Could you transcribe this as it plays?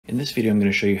In this video, I'm going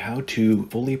to show you how to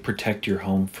fully protect your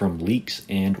home from leaks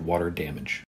and water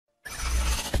damage.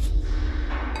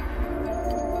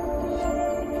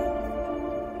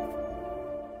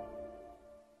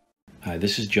 Hi,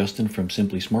 this is Justin from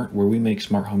Simply Smart, where we make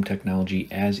smart home technology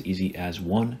as easy as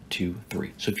 1, 2,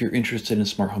 3. So if you're interested in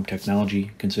smart home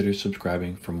technology, consider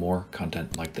subscribing for more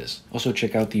content like this. Also,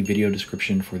 check out the video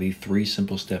description for the 3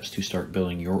 simple steps to start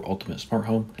building your ultimate smart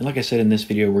home. And like I said in this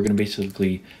video, we're going to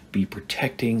basically be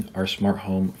protecting our smart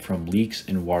home from leaks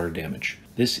and water damage.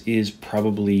 This is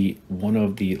probably one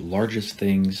of the largest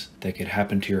things that could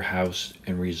happen to your house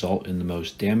and result in the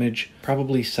most damage,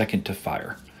 probably second to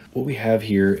fire. What we have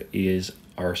here is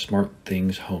our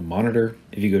SmartThings Home Monitor.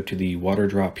 If you go to the water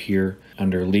drop here,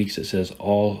 under leaks, it says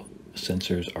all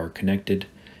sensors are connected.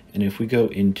 And if we go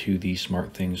into the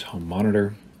SmartThings Home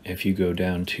Monitor, if you go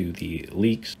down to the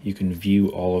leaks, you can view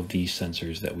all of these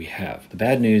sensors that we have. The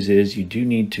bad news is you do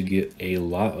need to get a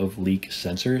lot of leak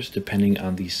sensors depending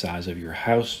on the size of your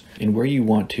house. And where you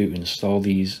want to install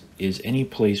these is any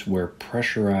place where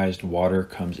pressurized water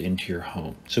comes into your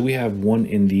home. So we have one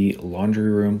in the laundry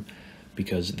room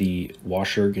because the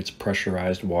washer gets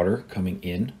pressurized water coming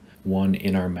in. One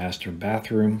in our master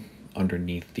bathroom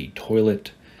underneath the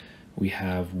toilet. We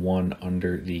have one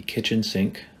under the kitchen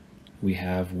sink. We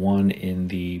have one in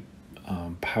the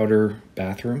powder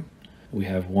bathroom. We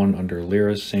have one under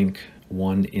Lyra's sink,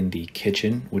 one in the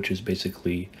kitchen, which is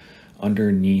basically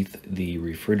underneath the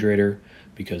refrigerator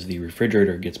because the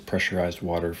refrigerator gets pressurized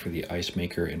water for the ice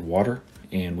maker and water.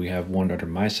 And we have one under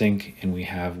my sink, and we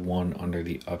have one under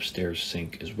the upstairs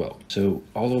sink as well. So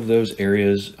all of those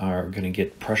areas are going to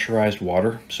get pressurized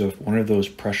water. So if one of those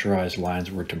pressurized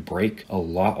lines were to break, a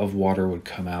lot of water would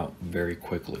come out very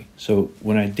quickly. So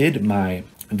when I did my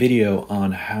video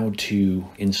on how to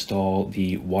install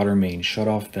the water main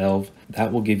shutoff valve,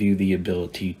 that will give you the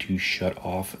ability to shut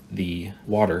off the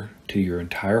water to your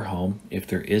entire home if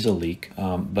there is a leak.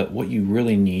 But what you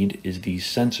really need is these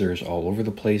sensors all over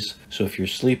the place. So if you're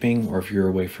sleeping, or if you're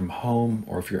away from home,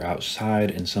 or if you're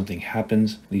outside and something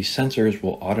happens, these sensors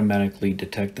will automatically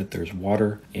detect that there's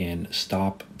water and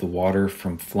stop the water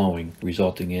from flowing,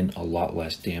 resulting in a lot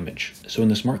less damage. So in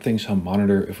the SmartThings Home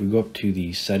Monitor, if we go up to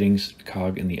the settings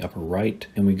cog in the upper right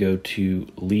and we go to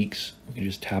leaks, we can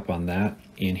just tap on that,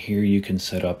 and here you can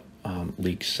set up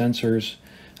leak sensors.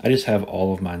 I just have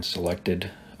all of mine selected,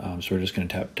 so we're just going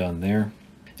to tap done there.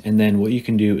 And then what you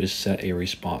can do is set a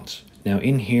response. Now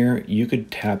in here, you could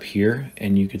tap here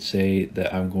and you could say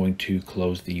that I'm going to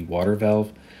close the water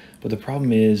valve. But the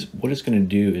problem is, what it's going to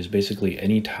do is basically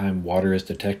anytime water is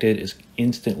detected, it's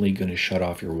instantly going to shut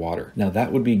off your water. Now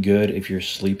that would be good if you're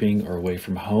sleeping or away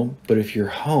from home, but if you're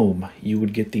home, you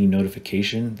would get the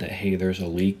notification that, hey, there's a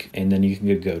leak, and then you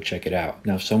can go check it out.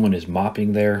 Now if someone is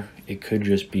mopping there, it could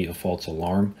just be a false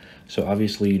alarm. So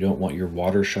obviously you don't want your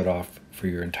water shut off for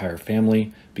your entire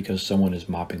family because someone is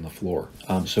mopping the floor.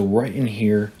 So right in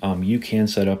here, you can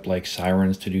set up like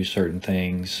sirens to do certain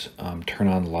things, turn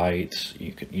on lights.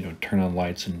 You could, turn on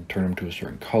lights and turn them to a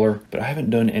certain color, but I haven't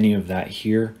done any of that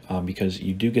here because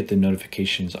you do get the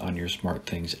notifications on your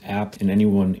SmartThings app, and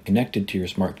anyone connected to your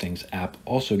SmartThings app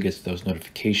also gets those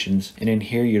notifications. And in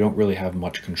here, you don't really have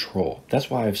much control. That's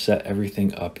why I've set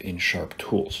everything up in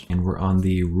SharpTools. And we're on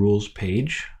the rules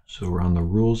page. So we're on the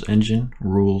rules engine,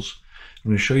 rules.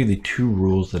 I'm going to show you the 2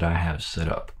 rules that I have set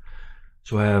up.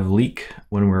 So I have leak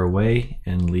when we're away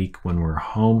and leak when we're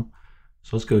home.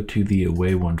 So let's go to the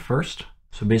away one first.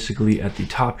 So basically at the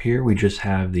top here, we just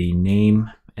have the name,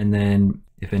 and then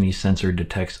if any sensor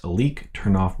detects a leak,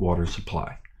 turn off water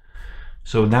supply.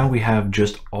 So now we have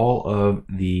just all of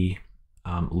the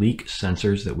leak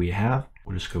sensors that we have.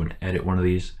 We'll just go and edit one of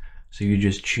these. So you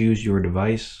just choose your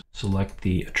device, select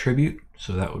the attribute.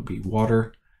 So that would be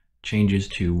water, changes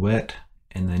to wet,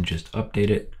 and then just update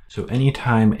it. So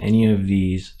anytime any of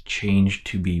these change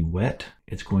to be wet,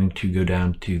 it's going to go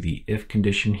down to the if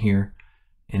condition here.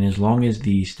 And as long as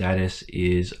the status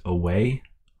is away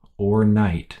or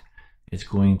night, it's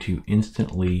going to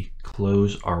instantly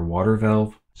close our water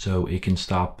valve so it can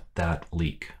stop that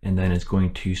leak. And then it's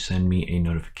going to send me a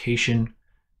notification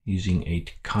using a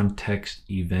context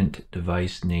event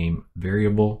device name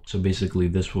variable. So basically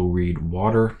this will read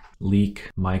water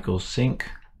leak Michael's sink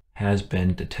has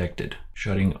been detected,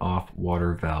 shutting off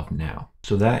water valve now.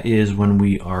 So that is when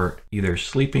we are either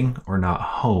sleeping or not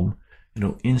home,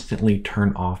 it'll instantly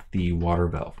turn off the water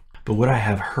valve. But what I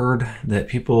have heard that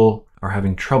people are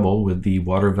having trouble with the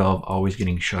water valve always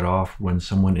getting shut off when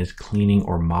someone is cleaning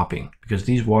or mopping, because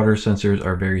these water sensors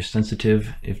are very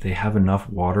sensitive. If they have enough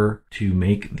water to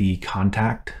make the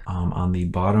contact on the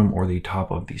bottom or the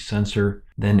top of the sensor,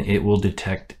 then it will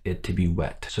detect it to be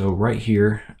wet. So right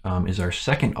here is our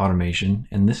second automation,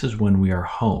 and this is when we are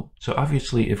home. So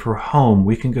obviously if we're home,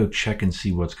 we can go check and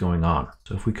see what's going on.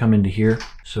 So if we come into here,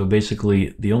 so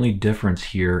basically the only difference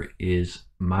here is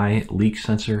my leak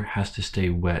sensor has to stay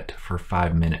wet for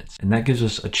 5 minutes. And that gives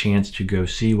us a chance to go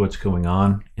see what's going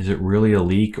on. Is it really a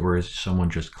leak, or is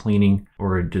someone just cleaning,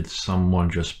 or did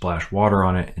someone just splash water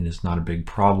on it and it's not a big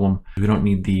problem? We don't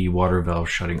need the water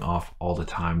valve shutting off all the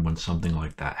time when something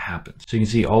like that happens. So you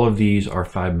can see all of these are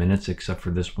 5 minutes, except for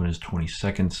this one is 20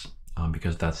 seconds.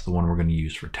 Because that's the one we're going to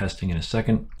use for testing in a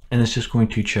second. And it's just going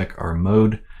to check our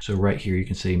mode. So right here you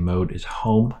can say mode is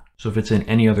home. So if it's in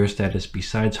any other status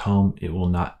besides home, it will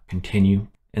not continue.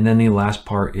 And then the last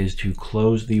part is to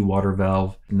close the water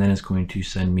valve, and then it's going to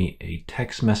send me a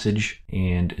text message,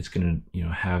 and it's going to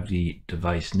have the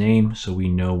device name so we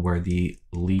know where the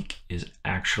leak is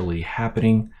actually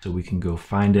happening, so we can go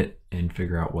find it and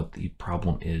figure out what the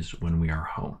problem is when we are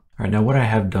home. All right, now what I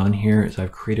have done here is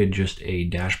I've created just a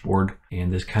dashboard,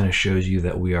 and this kind of shows you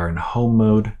that we are in home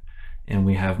mode, and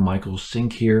we have Michael's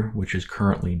sink here, which is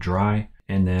currently dry,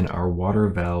 and then our water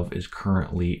valve is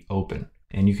currently open.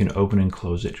 And you can open and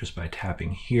close it just by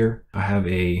tapping here. I have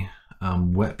a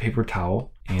wet paper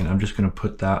towel, and I'm just going to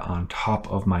put that on top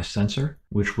of my sensor,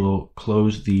 which will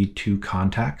close the 2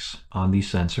 contacts on the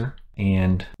sensor,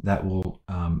 and that will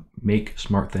make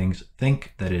SmartThings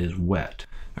think that it is wet.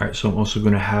 All right, so I'm also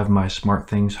going to have my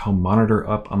SmartThings Home Monitor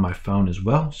up on my phone as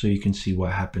well, so you can see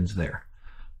what happens there.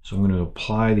 So I'm going to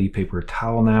apply the paper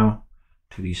towel now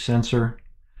to the sensor,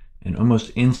 and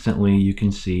almost instantly you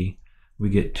can see we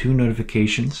get 2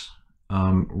 notifications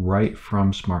right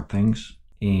from SmartThings.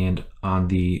 And on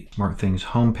the SmartThings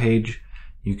homepage,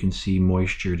 you can see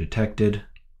moisture detected.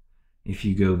 If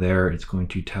you go there, it's going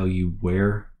to tell you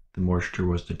where the moisture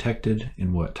was detected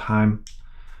and what time.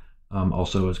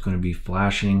 Also, it's going to be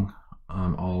flashing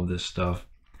all of this stuff.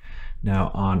 Now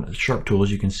on SharpTools,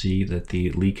 you can see that the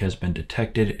leak has been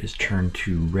detected, is turned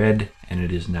to red, and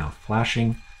it is now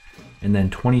flashing. And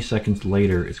then 20 seconds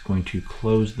later, it's going to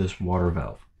close this water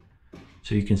valve.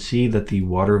 So you can see that the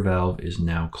water valve is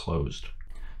now closed.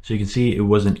 So you can see it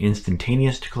wasn't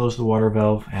instantaneous to close the water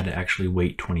valve. I had to actually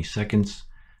wait 20 seconds.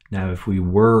 Now, if we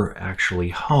were actually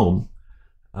home,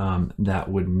 that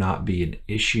would not be an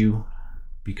issue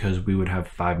because we would have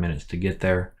 5 minutes to get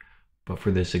there. But for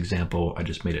this example, I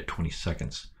just made it 20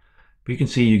 seconds. But you can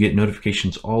see you get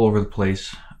notifications all over the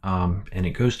place, and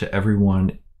it goes to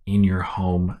everyone in your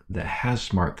home that has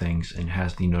SmartThings and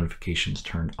has the notifications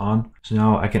turned on. So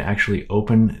now I can actually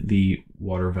open the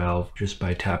water valve just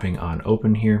by tapping on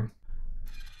open here.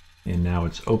 And now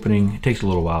it's opening. It takes a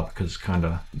little while because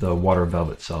the water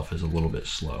valve itself is a little bit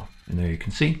slow. And there you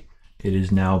can see it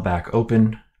is now back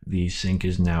open. The sink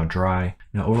is now dry.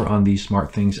 Now over on the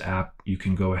SmartThings app, you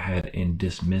can go ahead and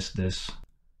dismiss this,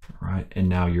 right? And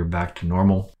now you're back to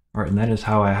normal. All right, and that is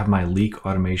how I have my leak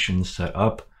automation set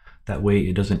up. That way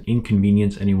it doesn't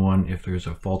inconvenience anyone if there's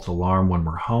a false alarm when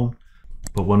we're home.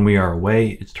 But when we are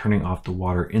away, it's turning off the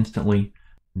water instantly.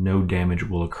 No damage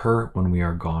will occur when we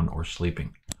are gone or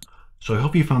sleeping. So I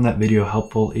hope you found that video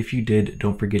helpful. If you did,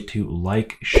 don't forget to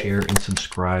like, share, and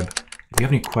subscribe. If you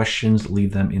have any questions,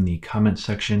 leave them in the comment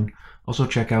section. Also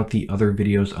check out the other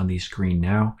videos on the screen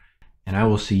now, and I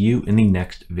will see you in the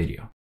next video.